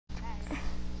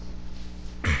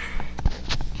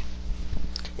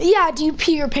Yeah, do you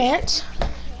pee your pants?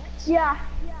 Yeah.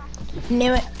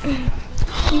 Knew it.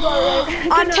 You got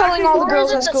it. I'm telling all the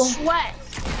girls at school. Sweat.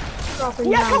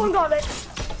 Yeah, Colin got it.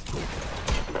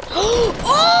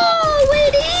 Oh,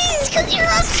 it is, because you're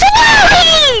a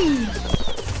fairy!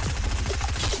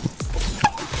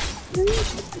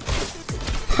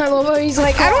 I love how he's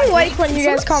like, I don't like when you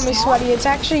guys call me sweaty. It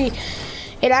actually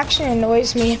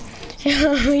annoys me.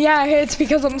 Yeah, it's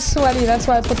because I'm sweaty. That's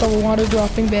why I put the water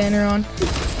dropping banner on.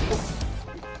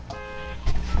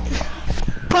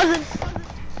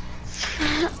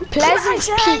 Pleasant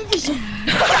Peak.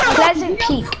 Pleasant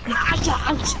Peak.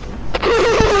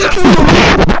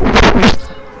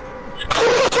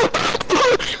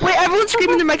 Wait, everyone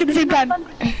screaming the mic at the same time.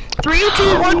 3,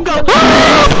 2, 1, go.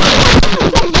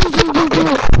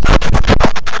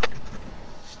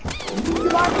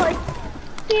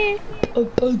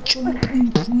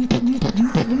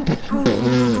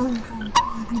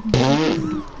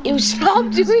 You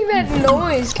stop doing that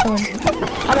noise, Colin.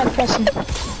 I'm not pressing.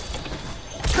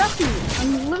 Trust me,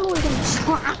 I'm literally gonna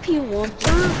slap you on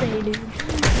Thursday, dude.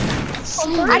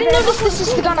 I didn't notice this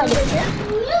is the gun I did.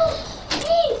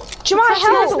 Jamai, It's a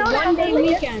help! one-day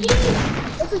weekend.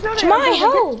 Jamai,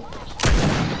 help!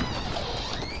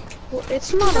 Well,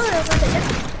 it's not a...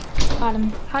 Got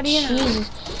him. How do you know? Jesus.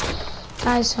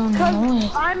 Guy's so annoying.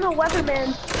 I'm a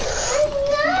weatherman.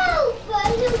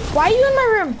 Why are you in my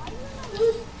room?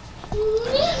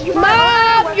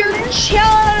 Mom, you're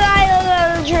chilling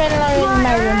in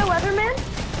my room. a weatherman?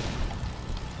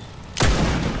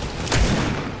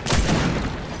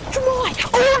 Jamai!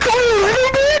 Oh, God!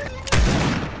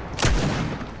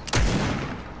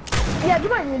 Yeah,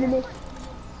 Jamai needed me.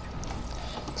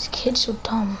 This kid's so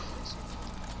dumb.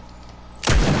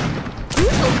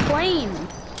 Who's the plane?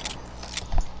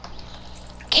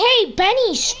 Okay,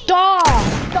 Benny, stop!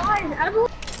 Guys,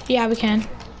 everyone. Yeah, we can.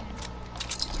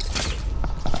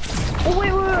 Oh,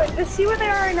 wait. Let's see where they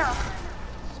are right now.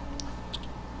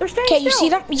 They're staying Okay, you still. see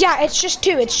them? Yeah, it's just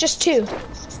two. It's just two.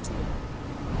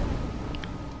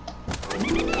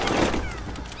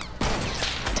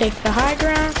 Take the high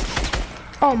ground.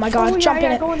 Oh my God, jump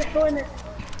in it. Go in it.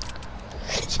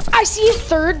 I see a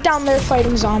third down there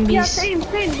fighting zombies. Yeah, same.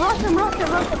 Rush him.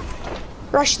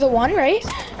 Rush the one, right?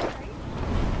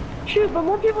 Shoot, but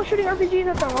more people shooting RPGs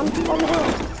at them on the hill.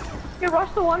 Yeah,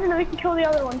 rush the one and then we can kill the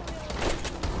other one.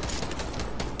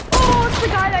 Oh, it's the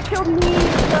guy that killed me,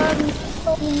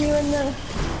 you and the...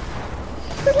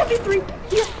 There's 1v3.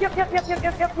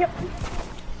 Yep.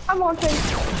 I'm launching.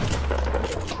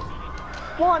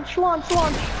 Launch.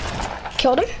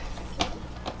 Killed him.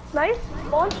 Nice.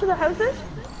 Launch to the houses.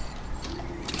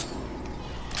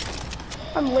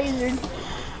 I'm lasered.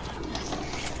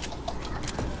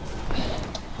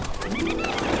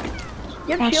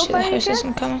 You have Watch shield the by any houses chance?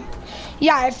 I'm coming.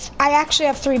 Yeah, I actually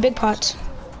have 3 big pots.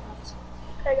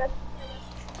 Okay, good.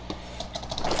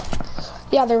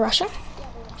 Yeah, they're rushing.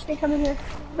 They come in here.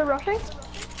 They're rushing?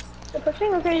 They're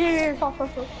pushing? Okay, here. Fall.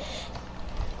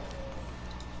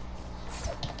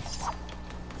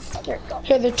 There it goes.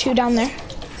 Here, there are 2 down there.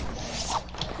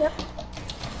 Yep.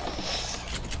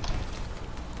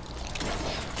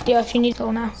 Yeah, if you need to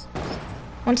go now.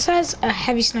 One says a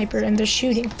heavy sniper and they're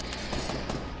shooting.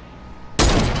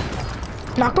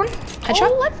 Knock one. Headshot.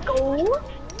 Oh, let's go.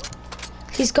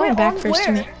 He's going back first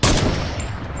to me.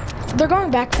 They're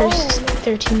going back first,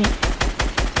 their teammate.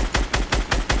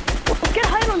 Let's get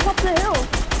high on top of the hill.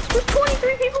 There's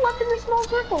 23 people left in this small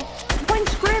circle. I'm playing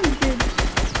scrim, dude.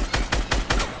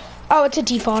 Oh, it's a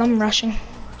default. I'm rushing.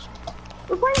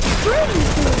 We're playing scrim,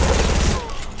 dude.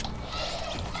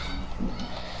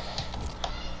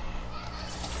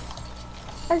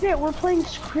 Isaiah, we're playing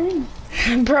scrim.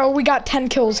 Bro, we got 10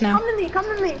 kills now. Come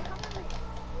to me.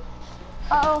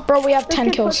 Uh-oh. Bro, we have This 10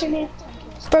 kid's kills. pushing me.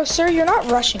 Bro, sir, you're not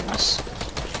rushing us.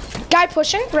 Guy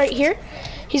pushing right here.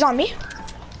 He's on me.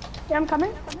 Yeah, I'm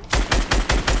coming.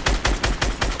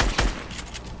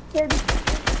 Yeah,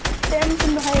 stand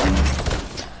from behind me.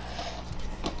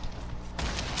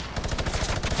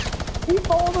 Can you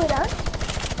fall all the way down?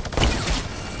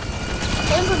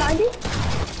 Stand for 90?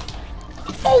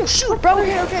 Oh, shoot, bro.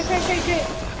 Okay.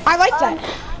 I like that.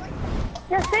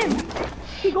 Yeah, same.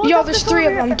 He goes Yo, up there's this 3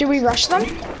 of over them. here. Do we rush them?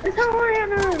 There's no over here.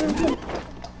 No.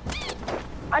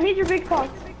 I need your big pot.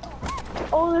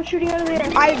 Oh, they're shooting out of the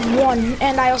air. I have 1,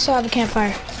 and I also have a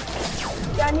campfire.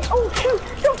 Yeah, I need. Oh, shoot.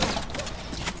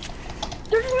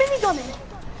 There's a minigunning.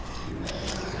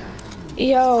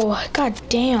 Yo, god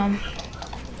damn.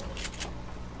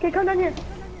 Okay, come down here.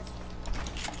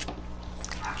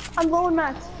 I'm low in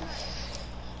mats.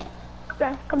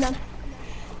 Come down.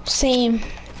 Same.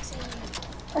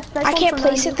 I can't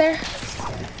place it there.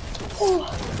 Oh.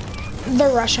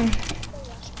 They're rushing.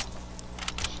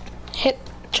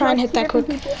 Try and hit that quick.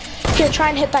 Here, try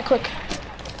and hit that quick.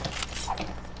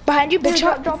 Behind you, big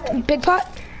shot, big pot.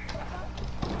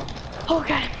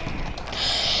 Okay.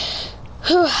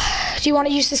 Do you want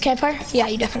to use this campfire? Yeah,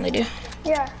 you definitely do.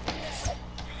 Yeah.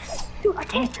 Dude, I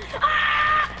can't.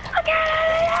 I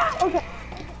can't. Okay.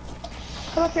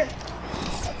 Come up here.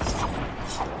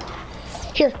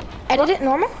 Here, edit it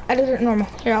normal. Edit it normal.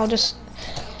 Here, I'll just.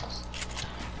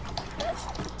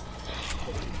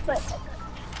 But,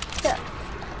 yeah.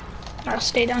 I'll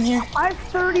stay down here. I have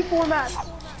 34 mats.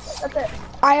 That's it.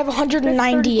 I have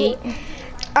 198.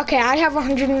 Okay, I have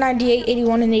 198,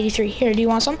 81, and 83. Here, do you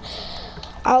want some?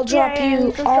 I'll drop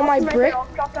you all my brick.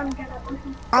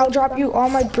 I'll drop you all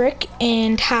my brick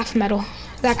and half metal.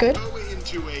 That good?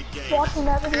 Watching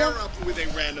that video.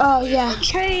 Oh yeah.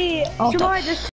 Hey, All July just